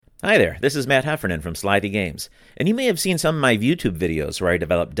Hi there, this is Matt Heffernan from Slidey Games, and you may have seen some of my YouTube videos where I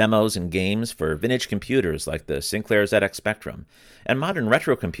develop demos and games for vintage computers like the Sinclair ZX Spectrum, and modern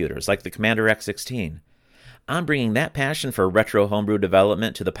retro computers like the Commander X16. I'm bringing that passion for retro homebrew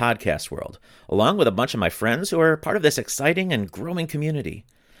development to the podcast world, along with a bunch of my friends who are part of this exciting and growing community.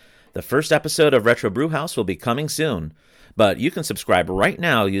 The first episode of Retro Brewhouse will be coming soon, but you can subscribe right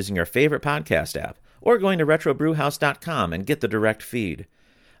now using your favorite podcast app, or going to retrobrewhouse.com and get the direct feed.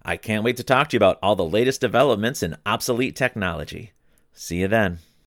 I can't wait to talk to you about all the latest developments in obsolete technology. See you then.